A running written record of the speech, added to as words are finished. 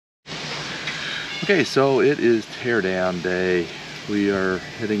Okay, so it is teardown day. We are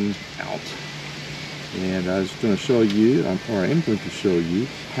heading out, and I was going to show you, or I am going to show you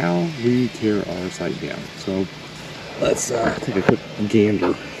how we tear our site down. So let's take a quick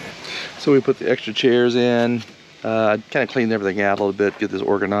gander. So we put the extra chairs in, kind of cleaned everything out a little bit, get this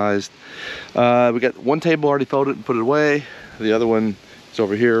organized. We got one table already folded and put it away. The other one is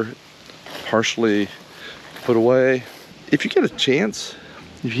over here, partially put away. If you get a chance,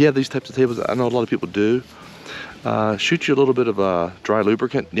 if you have these types of tables, I know a lot of people do, shoot you a little bit of dry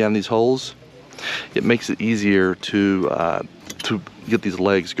lubricant down these holes. It makes it easier to get these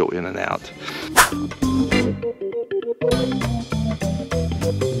legs go in and out.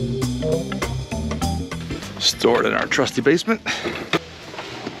 Store it in our trusty basement.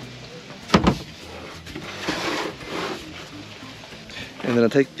 And then I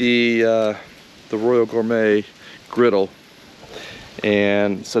take the Royal Gourmet griddle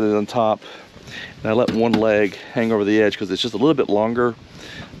and set it on top, and I let one leg hang over the edge because it's just a little bit longer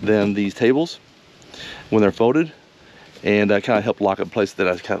than these tables when they're folded, and I kind of help lock it in place. Then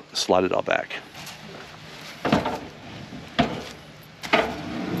I kind of slide it all back.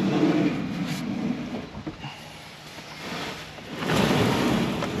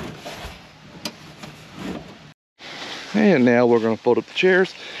 And now we're going to fold up the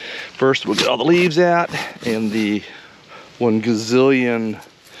chairs. First we'll get all the leaves out and the 1 gazillion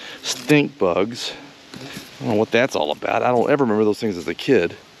stink bugs. I don't know what that's all about. I don't ever remember those things as a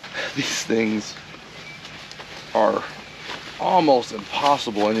kid. These things are almost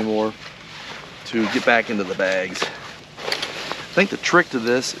impossible anymore to get back into the bags. I think the trick to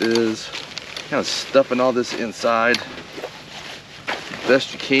this is kind of stuffing all this inside as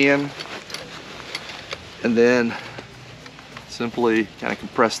best you can, and then simply kind of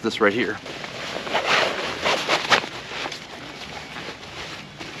compress this right here.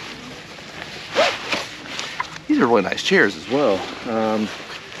 These are really nice chairs as well. I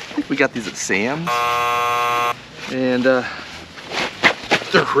think we got these at Sam's, and they're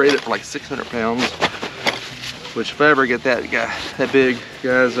rated for like 600 pounds, which if I ever get that big,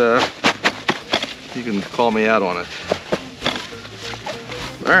 guys, you can call me out on it.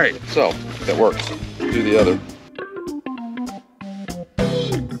 All right, so that works. Do the other.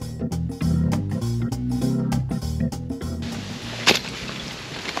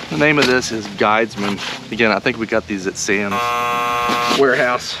 The name of this is Guidesman. Again, I think we got these at Sam's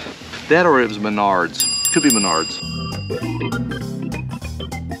warehouse. That, or it was Menards. Could be Menards.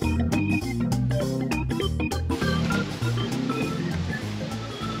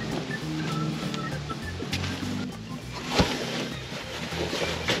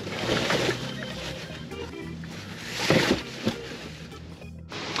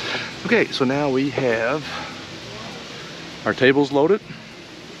 Okay, so now we have our tables loaded,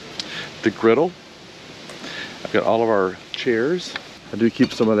 the griddle. I've got all of our chairs. I do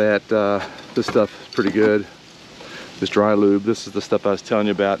keep some of that, this stuff is pretty good. This dry lube, this is the stuff I was telling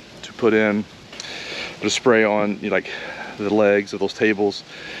you about to put in, to spray on, you know, like the legs of those tables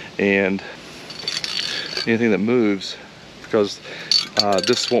and anything that moves, because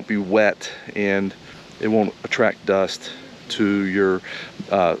this won't be wet and it won't attract dust to your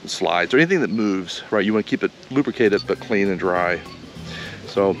slides or anything that moves, right? You want to keep it lubricated but clean and dry.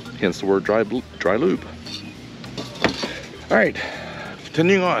 So hence the word dry lube. All right,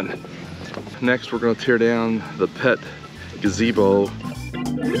 continuing on. Next we're going to tear down the pet gazebo.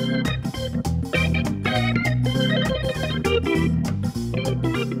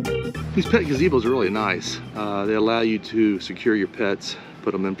 These pet gazebos are really nice. They allow you to secure your pets,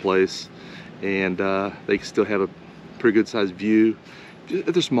 put them in place, and they can still have a pretty good sized view.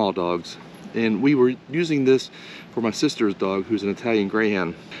 They're small dogs, and we were using this for my sister's dog, who's an Italian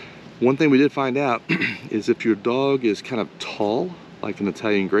Greyhound. One thing we did find out is if your dog is kind of tall, like an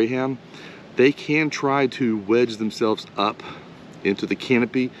Italian Greyhound, they can try to wedge themselves up into the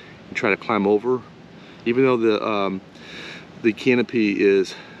canopy and try to climb over. Even though the canopy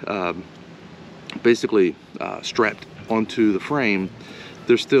is basically strapped onto the frame,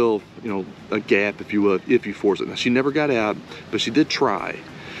 there's still, you know, a gap, if you would, if you force it. Now, she never got out, but she did try.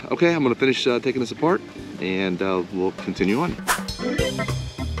 Okay, I'm gonna finish taking this apart, and we'll continue on.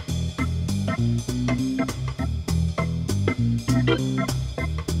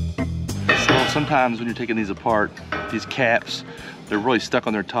 So sometimes when you're taking these apart, these caps, they're really stuck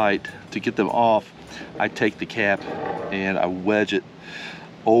on there tight. To get them off, I take the cap and I wedge it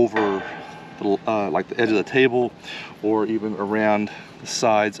over the, like the edge of the table, or even around the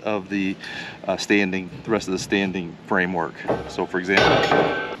sides of the rest of the standing framework. So for example,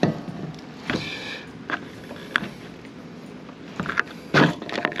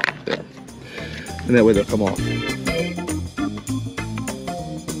 there. and that way they'll come off.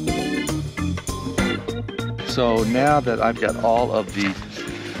 So now that I've got all of the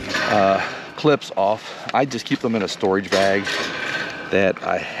clips off, I just keep them in a storage bag that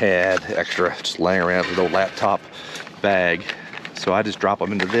I had extra just laying around with a little laptop bag. So I just drop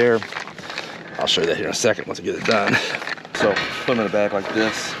them into there. I'll show you that here in a second once I get it done. So put them in a bag like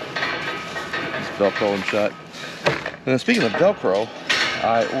this. Just Velcro them shut. And then speaking of Velcro,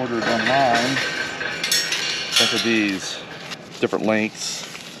 I ordered online a bunch of these different lengths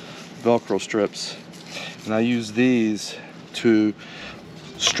Velcro strips, and I use these to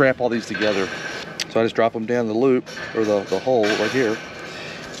strap all these together. So I just drop them down the loop, or the hole right here,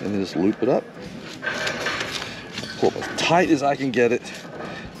 and then just loop it up. Pull it as tight as I can get it,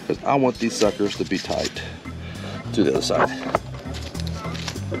 because I want these suckers to be tight to the other side.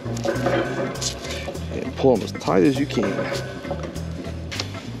 And pull them as tight as you can.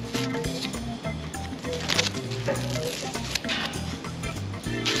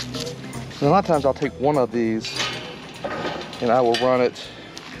 And a lot of times I'll take one of these and I will run it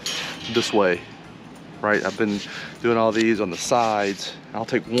this way, right? I've been doing all these on the sides. I'll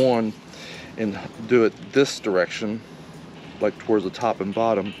take one and do it this direction, like towards the top and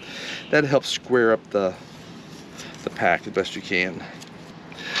bottom. That helps square up the pack the best you can.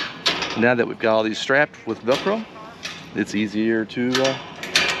 Now that we've got all these strapped with Velcro, it's easier to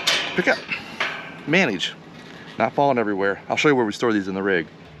pick up, manage, not falling everywhere. I'll show you where we store these in the rig.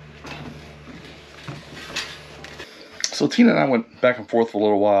 So Tina and I went back and forth for a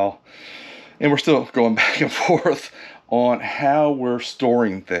little while, and we're still going back and forth on how we're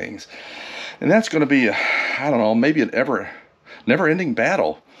storing things. And that's going to be, I don't know, maybe an never-ending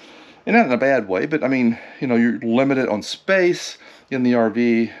battle. And not in a bad way, but I mean, you know, you're limited on space in the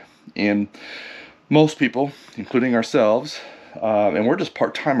RV, and most people, including ourselves, and we're just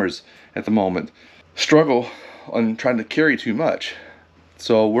part-timers at the moment, struggle on trying to carry too much.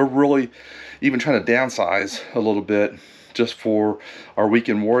 So we're really even trying to downsize a little bit just for our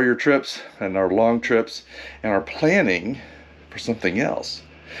weekend warrior trips and our long trips and our planning for something else.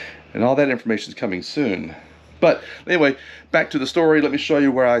 And all that information is coming soon. But anyway, back to the story. Let me show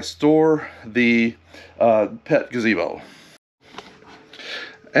you where I store the pet gazebo.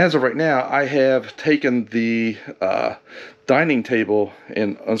 As of right now, I have taken the dining table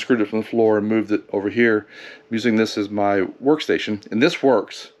and unscrewed it from the floor and moved it over here, using this as my workstation. And this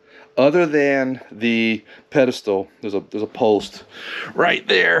works. Other than the pedestal, there's a post right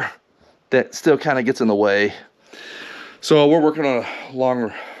there that still kind of gets in the way. So we're working on a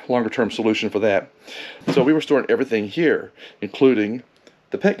longer term solution for that. So we were storing everything here, including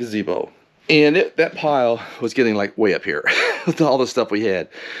the pet gazebo. And that pile was getting like way up here with all the stuff we had.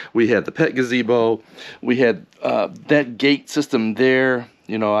 We had the pet gazebo, we had that gate system there.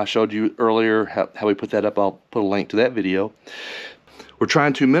 You know, I showed you earlier how we put that up. I'll put a link to that video. We're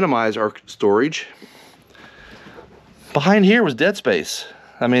trying to minimize our storage. Behind here was dead space.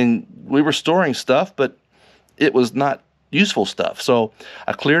 I mean, we were storing stuff, but it was not useful stuff. So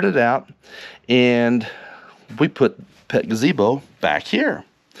I cleared it out, and we put pet gazebo back here.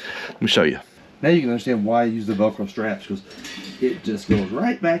 Let me show you. Now you can understand why I use the Velcro straps, because it just goes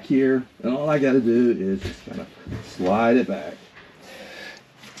right back here, and all I got to do is just kind of slide it back.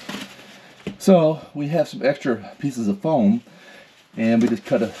 So we have some extra pieces of foam, and we just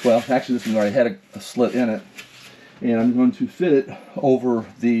cut a, well, actually this one already had a slit in it, and I'm going to fit it over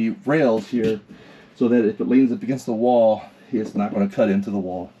the rails here so that if it leans up against the wall, it's not going to cut into the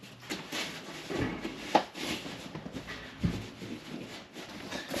wall.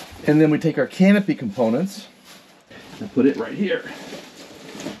 And then we take our canopy components and put it right here.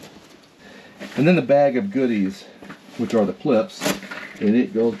 And then the bag of goodies, which are the clips, and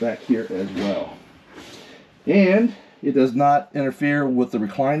it goes back here as well. And it does not interfere with the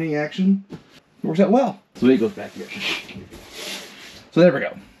reclining action. It works out well. So it goes back here. So there we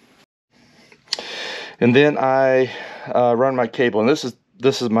go. And then I run my cable, and this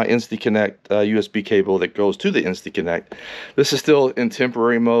is my Insty Connect USB cable that goes to the Insty Connect. This is still in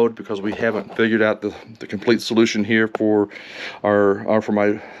temporary mode because we haven't figured out the complete solution here for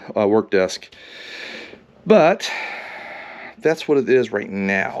my work desk. But that's what it is right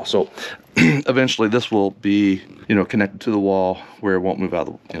now. So eventually this will be, you know, connected to the wall where it won't move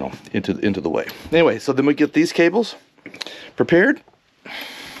out, you know, into the way. Anyway, so then we get these cables prepared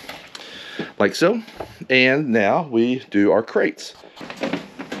like so, and now we do our crates.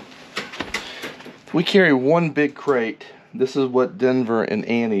 We carry one big crate. This is what Denver and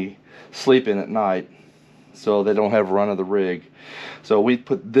Annie sleep in at night, so they don't have a run of the rig. So we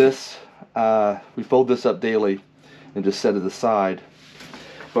put this, we fold this up daily and just set it aside.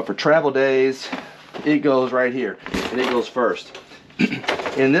 But for travel days, it goes right here, and it goes first.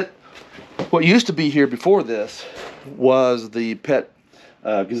 And what used to be here before this was the pet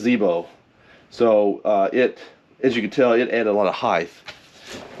gazebo. So it, as you can tell, it added a lot of height,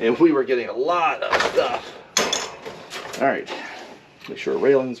 and we were getting a lot of stuff. All right, make sure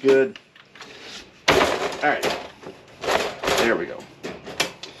railing's good. All right, there we go.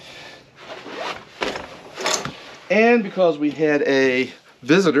 And because we had a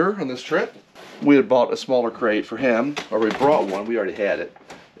visitor on this trip, we had bought a smaller crate for him, or we brought one. We already had it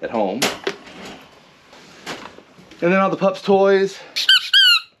at home. And then all the pup's toys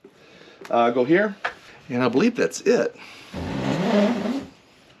go here, and I believe that's it.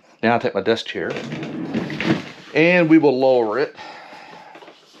 Now I'll take my desk chair, and we will lower it.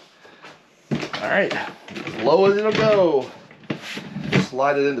 All right, as low as it'll go.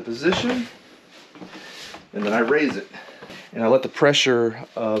 Slide it into position, and then I raise it. And I let the pressure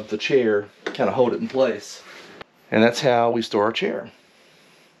of the chair kind of hold it in place. And that's how we store our chair.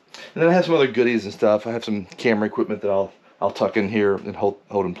 And then I have some other goodies and stuff. I have some camera equipment that I'll tuck in here and hold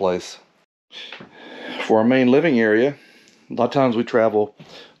in place. For our main living area, a lot of times we travel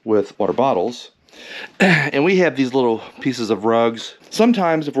with water bottles. And we have these little pieces of rugs.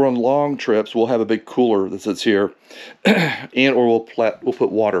 Sometimes if we're on long trips, we'll have a big cooler that sits here, or we'll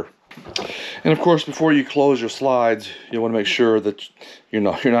put water. And of course, before you close your slides, you want to make sure that you're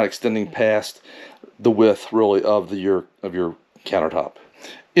not extending past the width really of your countertop.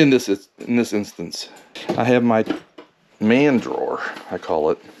 In this instance, I have my man drawer, I call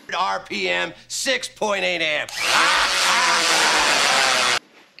it. RPM 6.8 amps.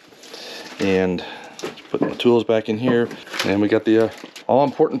 And put my tools back in here, and we got the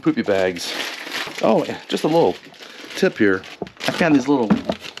all-important poopy bags. Oh, just a little tip here. I found these little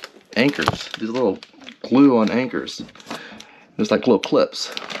anchors, these little glue-on anchors. Just like little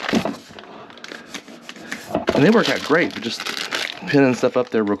clips. And they work out great for just pinning stuff up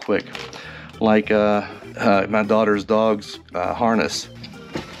there real quick. Like my daughter's dog's harness.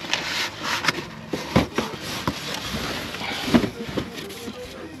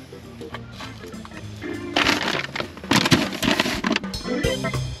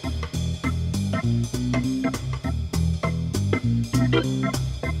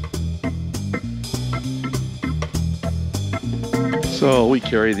 So we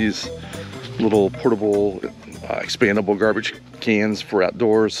carry these little portable, expandable garbage cans for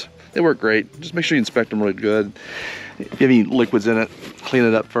outdoors. They work great. Just make sure you inspect them really good. If you have any liquids in it, clean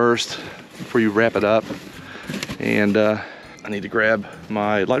it up first before you wrap it up. And I need to grab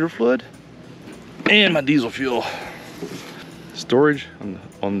my lighter fluid and my diesel fuel. Storage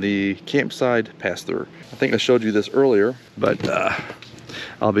on the campsite pass-through. I think I showed you this earlier, but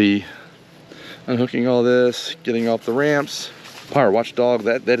I'll be unhooking all this, getting off the ramps. Power Watchdog,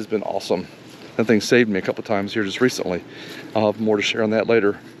 that has been awesome. That thing saved me a couple times here just recently. I'll have more to share on that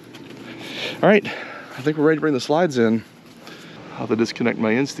later. All right, I think we're ready to bring the slides in. I'll have to disconnect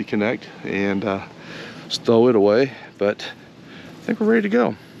my Insty Connect and stow it away, but I think we're ready to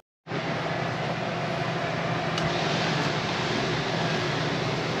go.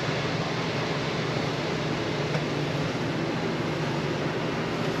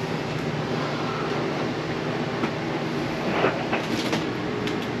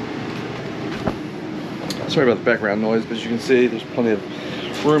 Sorry about the background noise, but as you can see, there's plenty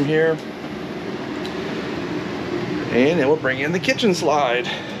of room here. And then we'll bring in the kitchen slide.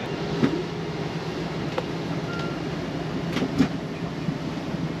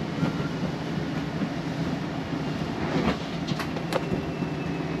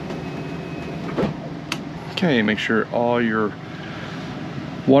 Okay, make sure all your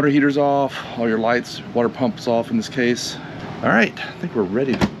water heater's off, all your lights, water pump's off in this case. All right, I think we're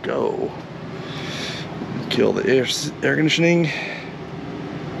ready to go. Kill the air conditioning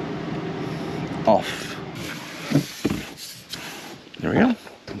off. There we go.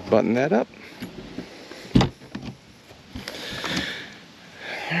 Button that up.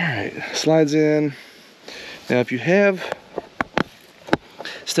 All right, slides in. Now, if you have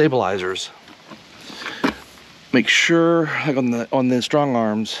stabilizers, make sure, like on the strong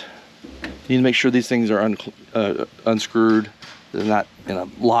arms, you need to make sure these things are unscrewed. They're not in a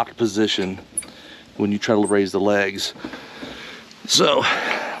locked position when you try to raise the legs. So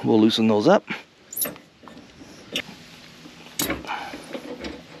we'll loosen those up.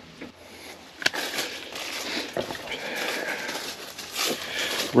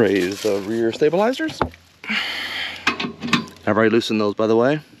 Raise the rear stabilizers. I've already loosened those, by the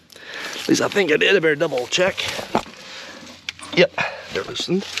way. At least I think I did. I better double check. Yep, they're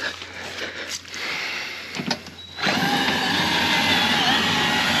loosened.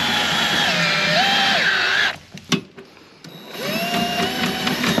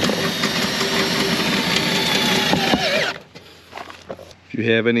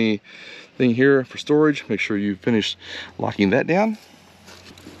 you have anything here for storage, make sure you finish locking that down.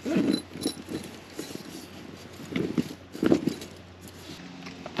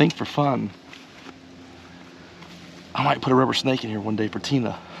 I think for fun, I might put a rubber snake in here one day for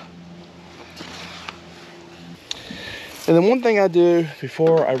Tina. And then one thing I do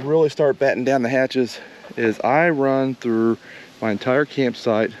before I really start batting down the hatches is I run through my entire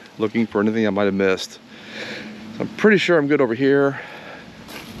campsite looking for anything I might have missed. So I'm pretty sure I'm good over here.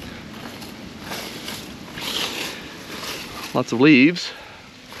 Lots of leaves.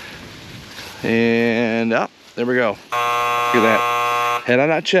 And there we go. Look at that. Had I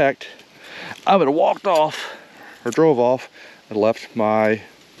not checked, I would have walked off or drove off and left my,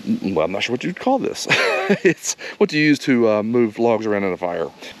 well, I'm not sure what you'd call this. It's what you use to move logs around in a fire.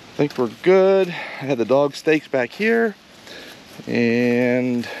 I think we're good. I had the dog steaks back here.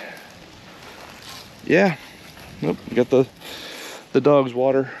 And yeah, nope, got the dog's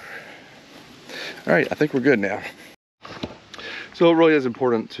water. All right, I think we're good now. So it really is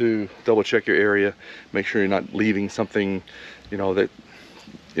important to double check your area. Make sure you're not leaving something, you know, that,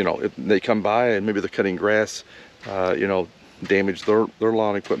 you know, if they come by and maybe they're cutting grass, you know, damage their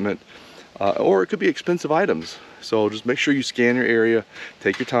lawn equipment, or it could be expensive items. So just make sure you scan your area,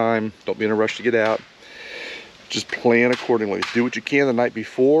 take your time, don't be in a rush to get out. Just plan accordingly. Do what you can the night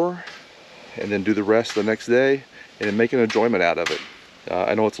before, and then do the rest the next day, and then make an enjoyment out of it.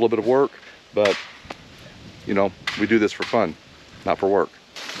 I know it's a little bit of work, but you know, we do this for fun, not for work.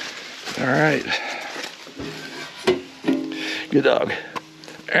 All right, good dog.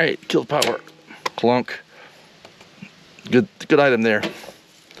 All right, kill the power. Clunk. Good item there.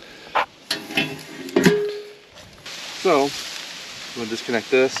 So, I'm gonna disconnect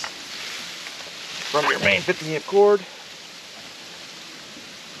this from your main 50 amp cord.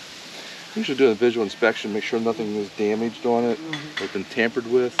 You should do a visual inspection, make sure nothing is damaged on it or been tampered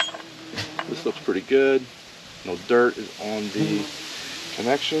with. This looks pretty good. No dirt is on the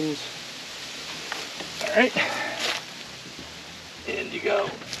connections. All right, in you go.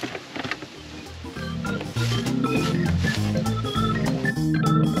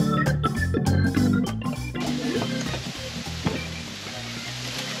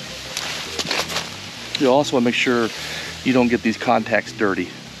 You also want to make sure you don't get these contacts dirty,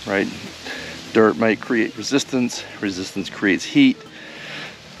 right? Dirt might create resistance, resistance creates heat,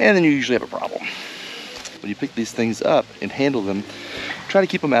 and then you usually have a problem. When you pick these things up and handle them, try to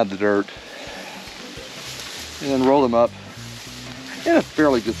keep them out of the dirt, and then roll them up in a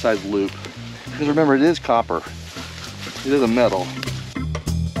fairly good sized loop. Because remember, it is copper, it is a metal.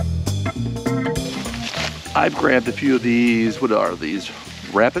 I've grabbed a few of these, what are these,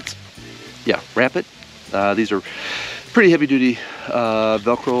 Rapids? Yeah, Rapid. These are pretty heavy duty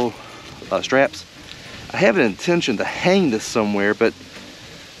Velcro straps. I have an intention to hang this somewhere, but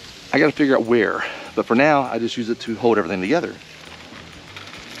I gotta figure out where. But for now, I just use it to hold everything together.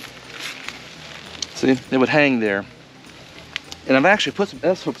 See, it would hang there. And I've actually put some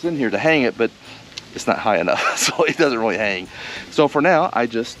S-hooks in here to hang it, but it's not high enough, so it doesn't really hang. So for now, I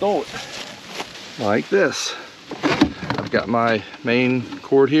just stow it like this. I've got my main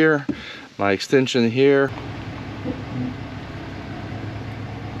cord here, my extension here.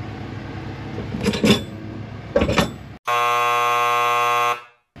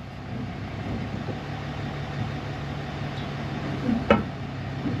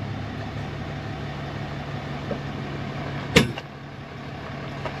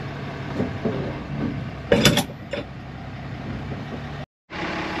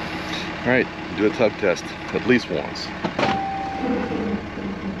 All right, do a tug test at least once.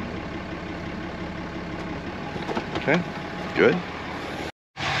 Okay, good.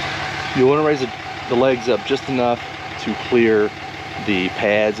 You want to raise the legs up just enough to clear the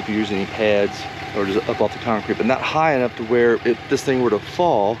pads, if you're using any pads, or just up off the concrete, but not high enough to where if this thing were to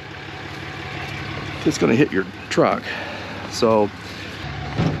fall, it's going to hit your truck. So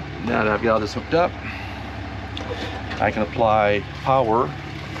now that I've got all this hooked up, I can apply power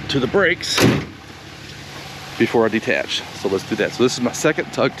to the brakes before I detach. So let's do that. So this is my second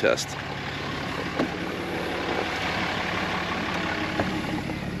tug test.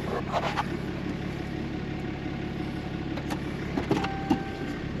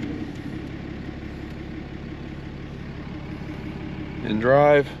 In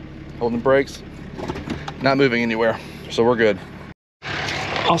drive, holding the brakes, not moving anywhere, so we're good.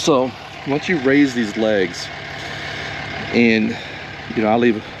 Also, once you raise these legs, and you know, I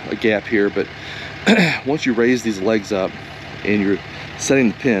leave a gap here, but once you raise these legs up and you're setting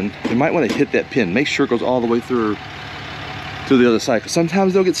the pin, you might want to hit that pin. Make sure it goes all the way through to the other side, because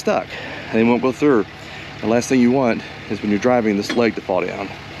sometimes they'll get stuck and they won't go through. The last thing you want is when you're driving this leg to fall down.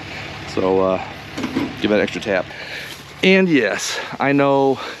 So give that extra tap. And yes, I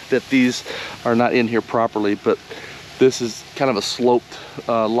know that these are not in here properly, but this is kind of a sloped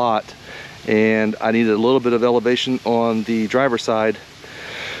lot, and I needed a little bit of elevation on the driver's side,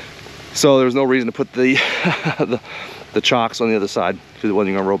 so there was no reason to put the the chocks on the other side because it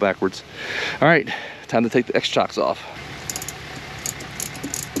wasn't going to roll backwards. All right, time to take the X-chocks off.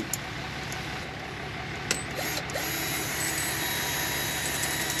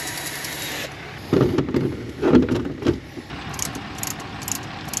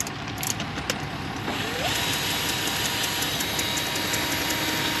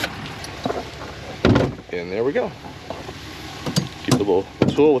 And there we go. Keep the little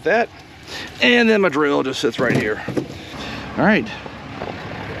tool with that. And then my drill just sits right here. All right,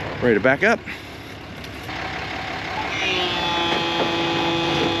 ready to back up.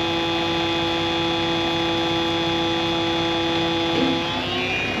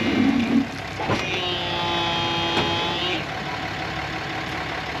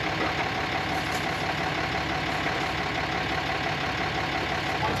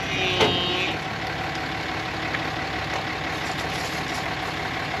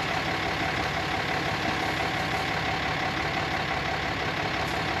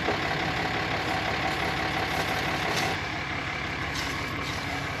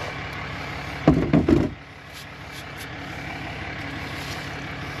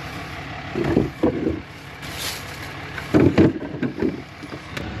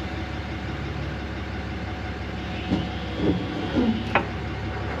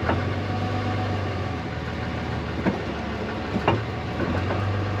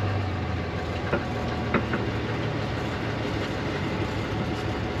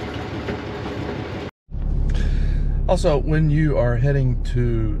 Also, when you are heading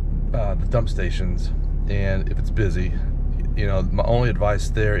to the dump stations, and if it's busy, you know, my only advice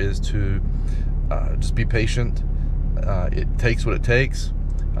there is to just be patient. It takes what it takes.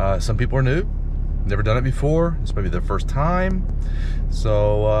 Some people are new, never done it before. It's maybe their first time.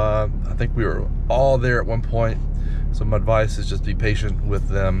 So I think we were all there at one point. So my advice is just be patient with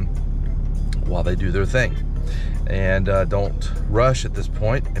them while they do their thing. And don't rush at this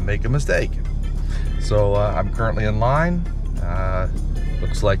point and make a mistake. So I'm currently in line.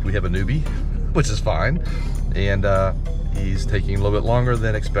 Looks like we have a newbie, which is fine. And he's taking a little bit longer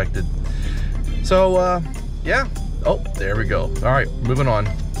than expected. So yeah, oh, there we go. All right, moving on.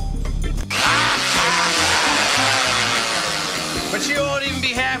 But you won't even be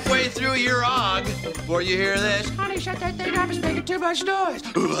halfway through your og before you hear this. Honey, shut that thing up, it's making too much noise.